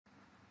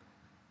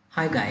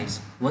Hi guys,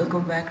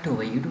 welcome back to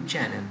our YouTube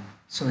channel.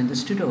 So in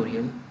this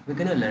tutorial, we're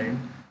gonna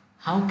learn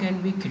how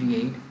can we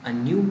create a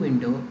new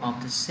window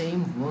of the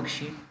same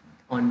worksheet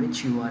on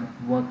which you are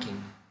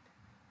working.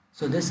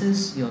 So this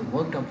is your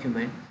work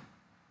document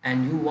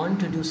and you want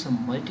to do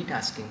some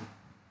multitasking,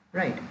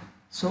 right?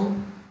 So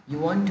you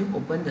want to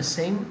open the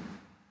same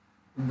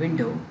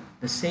window,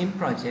 the same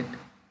project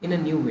in a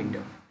new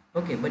window.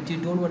 Okay, but you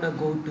don't want to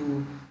go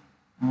to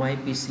my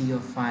PC or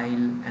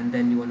file and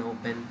then you want to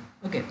open.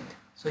 Okay,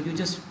 so you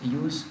just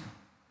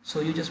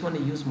want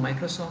to use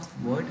Microsoft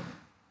Word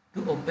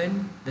to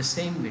open the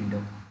same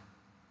window.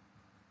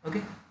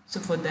 Okay, so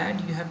for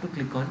that you have to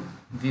click on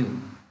view.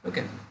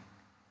 Okay,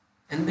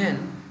 and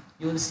then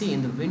you will see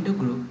in the window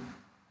group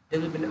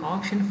there will be an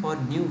option for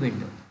new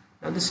window.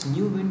 Now this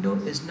new window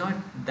is not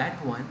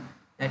that one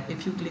that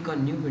if you click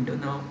on new window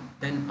now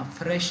then a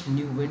fresh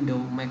new window,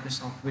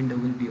 Microsoft window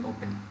will be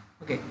open.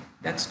 Okay,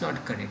 that's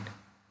not correct.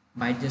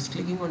 By just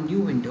clicking on new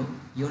window,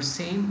 your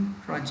same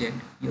project,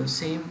 your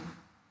same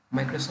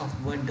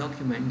Microsoft Word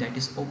document that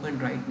is open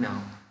right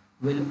now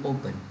will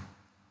open.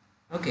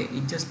 Okay,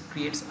 it just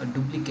creates a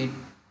duplicate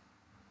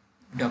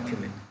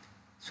document.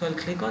 So I'll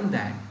click on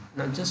that.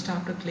 Now just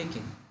after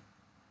clicking,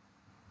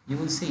 you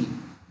will see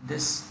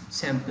this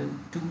sample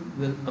 2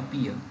 will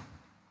appear.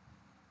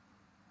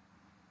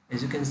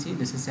 As you can see,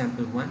 this is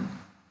sample 1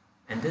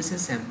 and this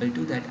is sample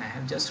 2 that I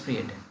have just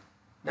created.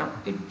 Now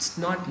it's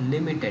not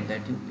limited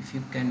that if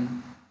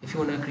you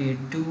want to create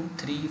 2,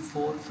 3,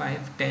 4,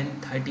 5,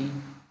 10, 30,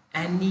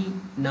 any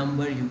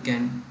number you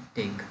can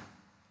take.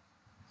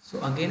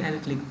 So again I'll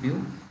click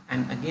view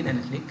and again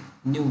I'll click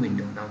new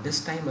window. Now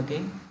this time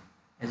again,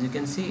 as you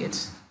can see,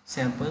 it's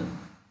sample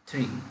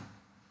 3.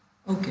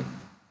 Okay,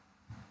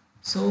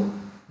 so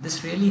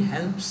this really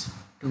helps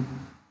to,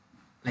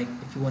 like,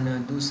 if you want to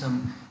do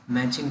some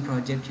matching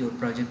project, your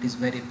project is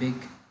very big.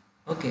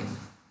 Okay,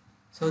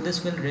 so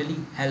this will really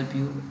help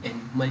you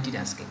in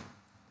multitasking.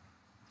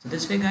 So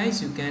this way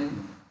guys, you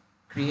can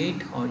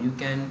create or you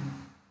can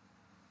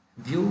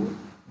view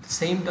the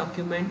same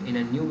document in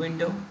a new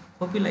window.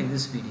 Hope you like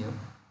this video.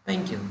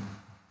 Thank you.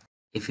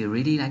 If you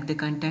really like the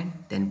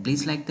content, then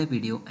please like the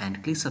video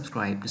and click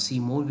subscribe to see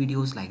more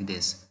videos like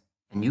this.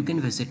 And you can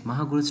visit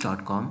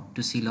mahagurus.com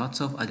to see lots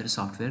of other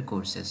software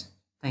courses.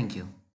 Thank you.